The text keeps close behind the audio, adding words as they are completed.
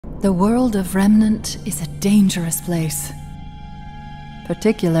The world of Remnant is a dangerous place,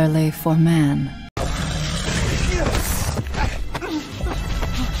 particularly for man.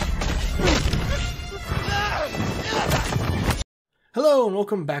 Hello and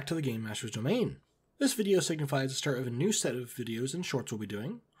welcome back to the Game Master's Domain. This video signifies the start of a new set of videos and shorts we'll be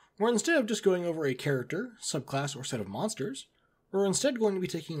doing, where instead of just going over a character, subclass, or set of monsters, we're instead going to be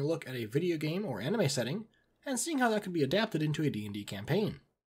taking a look at a video game or anime setting and seeing how that could be adapted into a D&D campaign.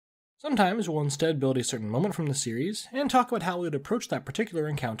 Sometimes we'll instead build a certain moment from the series and talk about how we would approach that particular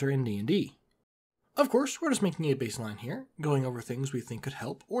encounter in D&D. Of course, we're just making a baseline here, going over things we think could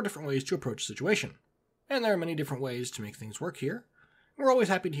help or different ways to approach a situation. And there are many different ways to make things work here. We're always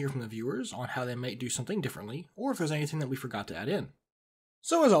happy to hear from the viewers on how they might do something differently, or if there's anything that we forgot to add in.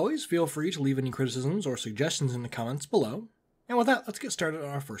 So as always, feel free to leave any criticisms or suggestions in the comments below. And with that, let's get started on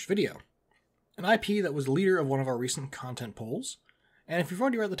our first video. An IP that was the leader of one of our recent content polls, and if you've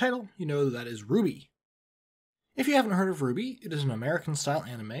already read the title, you know that is RWBY. If you haven't heard of RWBY, it is an American-style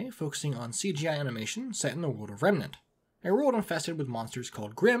anime focusing on CGI animation set in the world of Remnant, a world infested with monsters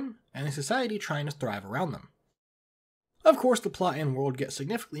called Grimm, and a society trying to thrive around them. Of course, the plot and world get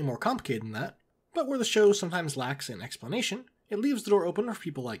significantly more complicated than that, but where the show sometimes lacks in explanation, it leaves the door open for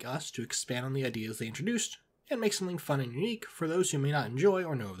people like us to expand on the ideas they introduced, and make something fun and unique for those who may not enjoy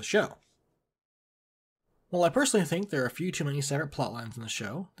or know of the show. While I personally think there are a few too many separate plotlines in the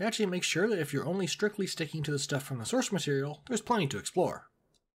show, they actually make sure that if you're only strictly sticking to the stuff from the source material, there's plenty to explore.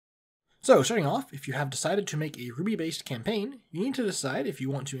 So, starting off, if you have decided to make a RWBY-based campaign, you need to decide if you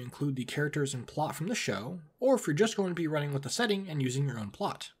want to include the characters and plot from the show, or if you're just going to be running with the setting and using your own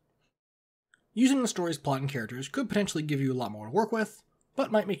plot. Using the story's plot and characters could potentially give you a lot more to work with, but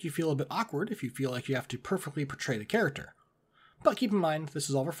might make you feel a bit awkward if you feel like you have to perfectly portray the character. But keep in mind, this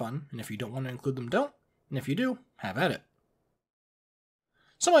is all for fun, and if you don't want to include them, don't, and if you do, have at it.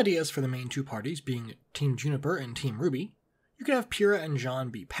 Some ideas for the main two parties being Team Juniper and Team RWBY. You could have Pyrrha and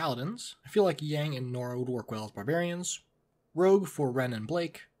Jean be paladins. I feel like Yang and Nora would work well as barbarians. Rogue for Ren and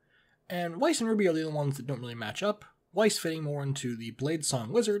Blake. And Weiss and RWBY are the only ones that don't really match up, Weiss fitting more into the Blade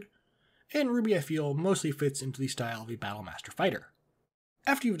Song Wizard, and RWBY I feel mostly fits into the style of a Battle Master fighter.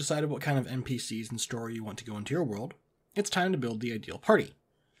 After you've decided what kind of NPCs and story you want to go into your world, it's time to build the ideal party.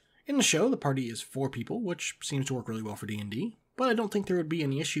 In the show, the party is 4 people, which seems to work really well for D&D, but I don't think there would be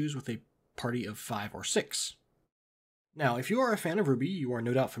any issues with a party of 5 or 6. Now, if you are a fan of RWBY, you are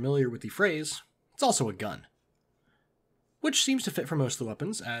no doubt familiar with the phrase, "It's also a gun," which seems to fit for most of the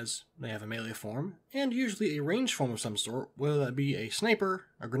weapons, as they have a melee form, and usually a ranged form of some sort, whether that be a sniper,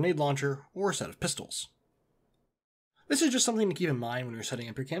 a grenade launcher, or a set of pistols. This is just something to keep in mind when you're setting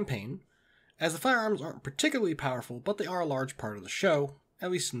up your campaign, as the firearms aren't particularly powerful, but they are a large part of the show, at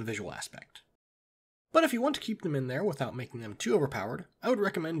least in the visual aspect. But if you want to keep them in there without making them too overpowered, I would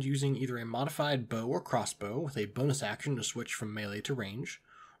recommend using either a modified bow or crossbow with a bonus action to switch from melee to range,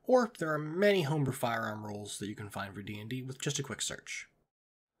 or there are many homebrew firearm rolls that you can find for D&D with just a quick search.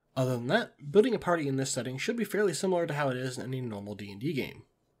 Other than that, building a party in this setting should be fairly similar to how it is in any normal D&D game.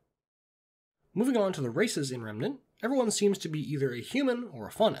 Moving on to the races in Remnant, everyone seems to be either a human or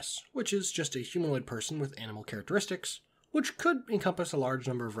a faunus, which is just a humanoid person with animal characteristics, which could encompass a large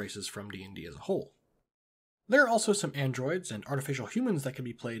number of races from D&D as a whole. There are also some androids and artificial humans that can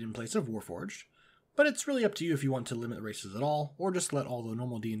be played in place of Warforged, but it's really up to you if you want to limit races at all, or just let all the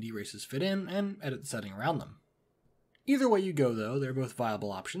normal D&D races fit in and edit the setting around them. Either way you go though, they're both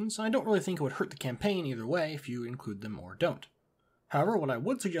viable options, and I don't really think it would hurt the campaign either way if you include them or don't. However, what I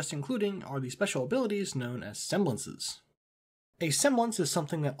would suggest including are the special abilities known as semblances. A semblance is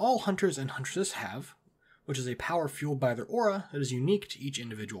something that all hunters and huntresses have, which is a power fueled by their aura that is unique to each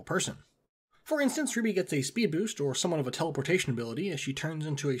individual person. For instance, RWBY gets a speed boost or somewhat of a teleportation ability as she turns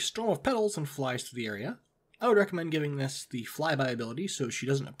into a storm of petals and flies through the area. I would recommend giving this the flyby ability so she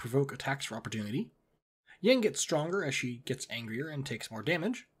doesn't provoke attacks for opportunity. Yang gets stronger as she gets angrier and takes more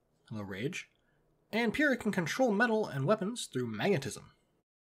damage, hello rage, and Pyrrha can control metal and weapons through magnetism.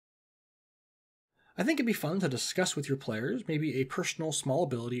 I think it'd be fun to discuss with your players maybe a personal small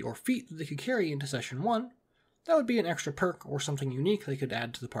ability or feat that they could carry into Session 1. That would be an extra perk or something unique they could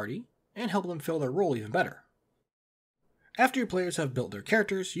add to the party, and help them fill their role even better. After your players have built their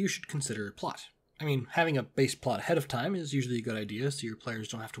characters, you should consider plot. I mean, having a base plot ahead of time is usually a good idea so your players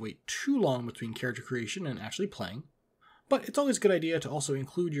don't have to wait too long between character creation and actually playing, but it's always a good idea to also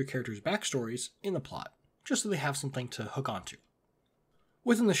include your characters' backstories in the plot, just so they have something to hook onto.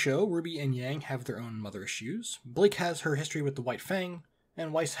 Within the show, RWBY and Yang have their own mother issues. Blake has her history with the White Fang,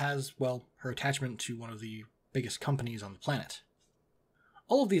 and Weiss has, well, her attachment to one of the biggest companies on the planet.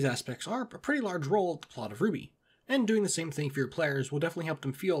 All of these aspects are a pretty large role of the plot of RWBY, and doing the same thing for your players will definitely help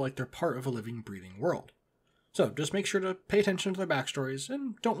them feel like they're part of a living, breathing world. So just make sure to pay attention to their backstories,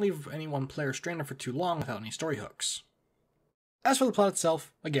 and don't leave any one player stranded for too long without any story hooks. As for the plot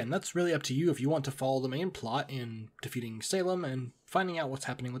itself, again, that's really up to you if you want to follow the main plot in defeating Salem and finding out what's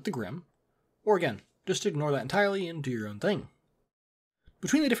happening with the Grimm, or again, just ignore that entirely and do your own thing.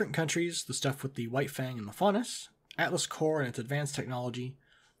 Between the different countries, the stuff with the White Fang and the Faunus, Atlas Core and its advanced technology,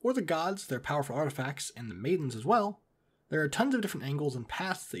 or the gods, their powerful artifacts, and the maidens as well, there are tons of different angles and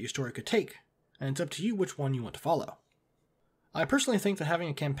paths that your story could take, and it's up to you which one you want to follow. I personally think that having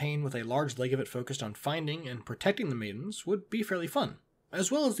a campaign with a large leg of it focused on finding and protecting the maidens would be fairly fun,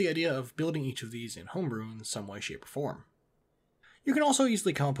 as well as the idea of building each of these in homebrew in some way, shape, or form. You can also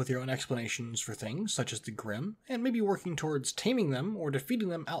easily come up with your own explanations for things, such as the Grimm, and maybe working towards taming them or defeating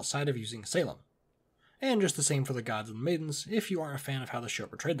them outside of using Salem. And just the same for the gods and the maidens, if you aren't a fan of how the show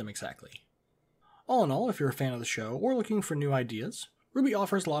portrayed them exactly. All in all, if you're a fan of the show or looking for new ideas, RWBY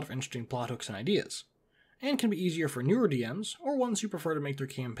offers a lot of interesting plot hooks and ideas, and can be easier for newer DMs or ones who prefer to make their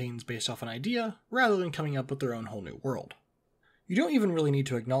campaigns based off an idea rather than coming up with their own whole new world. You don't even really need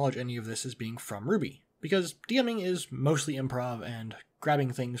to acknowledge any of this as being from RWBY, because DMing is mostly improv and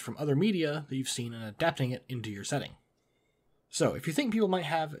grabbing things from other media that you've seen and adapting it into your setting. So, if you think people might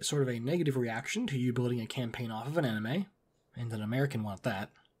have sort of a negative reaction to you building a campaign off of an anime, and an American one at that,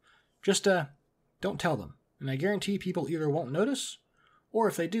 just don't tell them, and I guarantee people either won't notice, or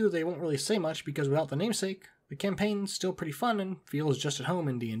if they do, they won't really say much because without the namesake, the campaign's still pretty fun and feels just at home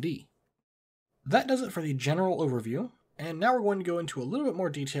in D&D. That does it for the general overview, and now we're going to go into a little bit more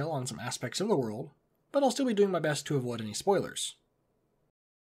detail on some aspects of the world, but I'll still be doing my best to avoid any spoilers.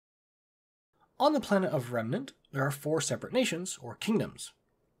 On the planet of Remnant, there are 4 separate nations, or kingdoms.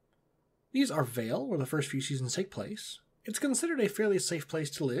 These are Vale, where the first few seasons take place. It's considered a fairly safe place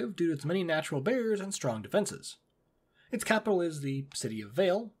to live due to its many natural barriers and strong defenses. Its capital is the city of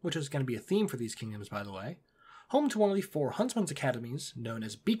Vale, which is going to be a theme for these kingdoms, by the way, home to one of the 4 huntsmen's academies known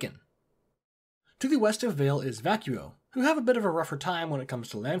as Beacon. To the west of Vale is Vacuo, who have a bit of a rougher time when it comes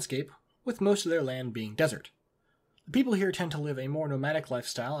to landscape, with most of their land being desert. The people here tend to live a more nomadic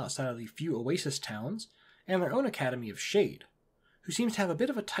lifestyle outside of the few oasis towns, and their own academy of Shade, who seems to have a bit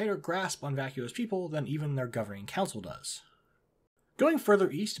of a tighter grasp on Vacuo's people than even their governing council does. Going further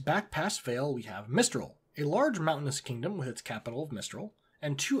east, back past Vale, we have Mistral, a large mountainous kingdom with its capital of Mistral,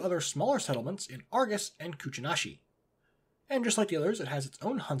 and 2 other smaller settlements in Argus and Kuchinashi. And just like the others, it has its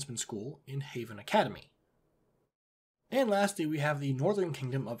own huntsman school in Haven Academy. And lastly, we have the northern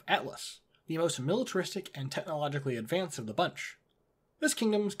kingdom of Atlas, the most militaristic and technologically advanced of the bunch. This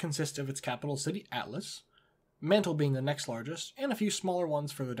kingdom consists of its capital city Atlas, Mantle being the next largest, and a few smaller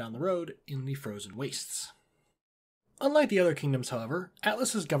ones further down the road in the frozen wastes. Unlike the other kingdoms, however,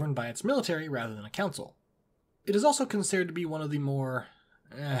 Atlas is governed by its military rather than a council. It is also considered to be one of the more,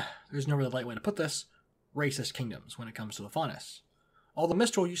 there's no really light way to put this, racist kingdoms when it comes to the Faunus, although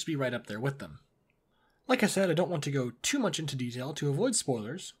Mistral used to be right up there with them. Like I said, I don't want to go too much into detail to avoid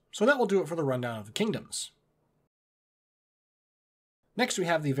spoilers, so that will do it for the rundown of the kingdoms. Next we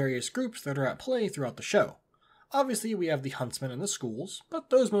have the various groups that are at play throughout the show. Obviously we have the huntsmen and the schools, but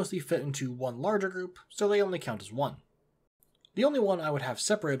those mostly fit into one larger group, so they only count as one. The only one I would have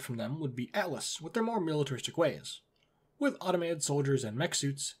separated from them would be Atlas, with their more militaristic ways. With automated soldiers and mech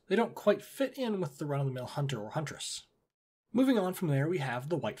suits, they don't quite fit in with the run-of-the-mill hunter or huntress. Moving on from there we have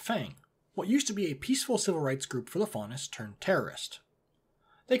the White Fang, what used to be a peaceful civil rights group for the Faunus turned terrorist.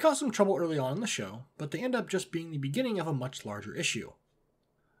 They caused some trouble early on in the show, but they end up just being the beginning of a much larger issue.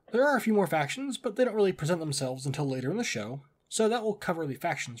 There are a few more factions, but they don't really present themselves until later in the show, so that will cover the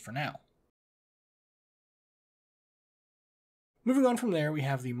factions for now. Moving on from there, we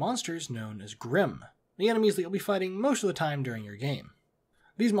have the monsters known as Grimm, the enemies that you'll be fighting most of the time during your game.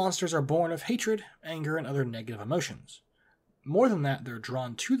 These monsters are born of hatred, anger, and other negative emotions. More than that, they're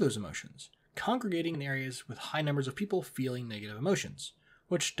drawn to those emotions, congregating in areas with high numbers of people feeling negative emotions,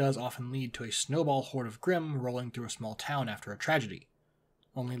 which does often lead to a snowball horde of Grimm rolling through a small town after a tragedy,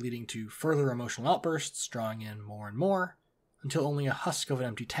 only leading to further emotional outbursts, drawing in more and more, until only a husk of an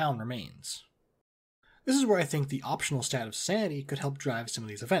empty town remains. This is where I think the optional stat of sanity could help drive some of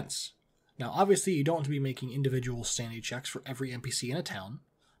these events. Now obviously you don't want to be making individual sanity checks for every NPC in a town,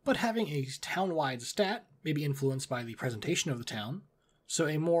 but having a town-wide stat may be influenced by the presentation of the town, so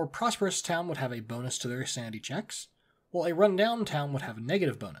a more prosperous town would have a bonus to their sanity checks, while a run-down town would have a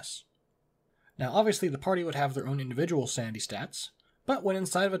negative bonus. Now obviously the party would have their own individual sanity stats, but when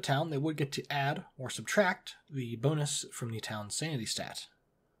inside of a town they would get to add or subtract the bonus from the town's sanity stat.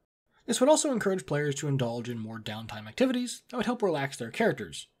 This would also encourage players to indulge in more downtime activities that would help relax their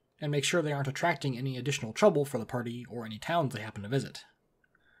characters, and make sure they aren't attracting any additional trouble for the party or any towns they happen to visit.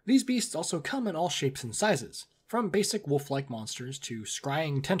 These beasts also come in all shapes and sizes, from basic wolf-like monsters to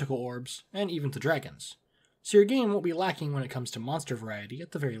scrying tentacle orbs, and even to dragons, so your game won't be lacking when it comes to monster variety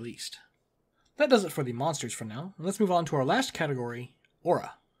at the very least. That does it for the monsters for now, and let's move on to our last category,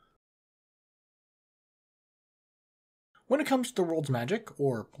 Aura. When it comes to the world's magic,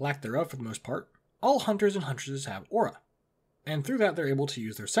 or lack thereof for the most part, all hunters and huntresses have aura, and through that they're able to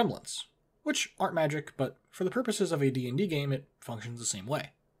use their semblance, which aren't magic, but for the purposes of a D&D game it functions the same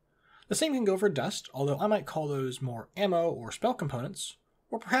way. The same can go for dust, although I might call those more ammo or spell components,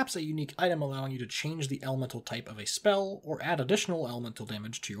 or perhaps a unique item allowing you to change the elemental type of a spell or add additional elemental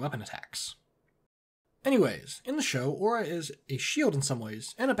damage to your weapon attacks. Anyways, in the show, aura is a shield in some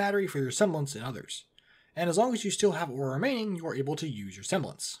ways, and a battery for your semblance in others, and as long as you still have aura remaining, you are able to use your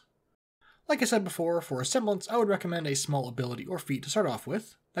semblance. Like I said before, for a semblance I would recommend a small ability or feat to start off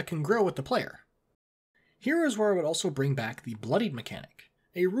with that can grow with the player. Here is where I would also bring back the bloodied mechanic,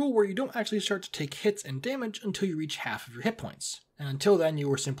 a rule where you don't actually start to take hits and damage until you reach half of your hit points, and until then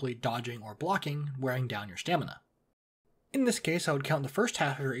you are simply dodging or blocking, wearing down your stamina. In this case, I would count the first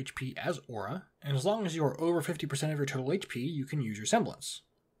half of your HP as aura, and as long as you are over 50% of your total HP, you can use your semblance.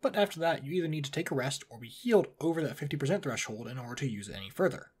 But after that, you either need to take a rest or be healed over that 50% threshold in order to use it any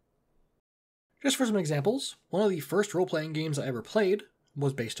further. Just for some examples, one of the first role-playing games I ever played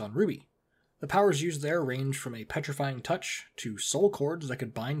was based on RWBY. The powers used there ranged from a petrifying touch, to soul cords that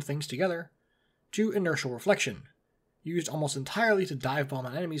could bind things together, to inertial reflection, used almost entirely to dive bomb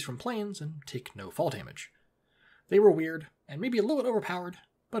on enemies from planes and take no fall damage. They were weird, and maybe a little bit overpowered,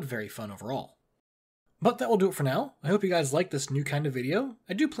 but very fun overall. But that will do it for now. I hope you guys like this new kind of video.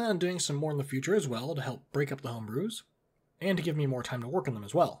 I do plan on doing some more in the future as well to help break up the homebrews, and to give me more time to work on them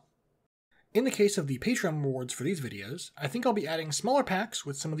as well. In the case of the Patreon rewards for these videos, I think I'll be adding smaller packs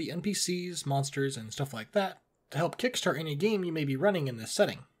with some of the NPCs, monsters, and stuff like that to help kickstart any game you may be running in this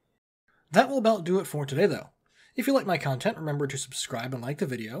setting. That will about do it for today though. If you like my content, remember to subscribe and like the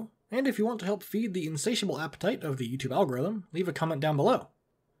video, and if you want to help feed the insatiable appetite of the YouTube algorithm, leave a comment down below.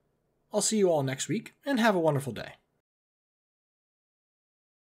 I'll see you all next week, and have a wonderful day.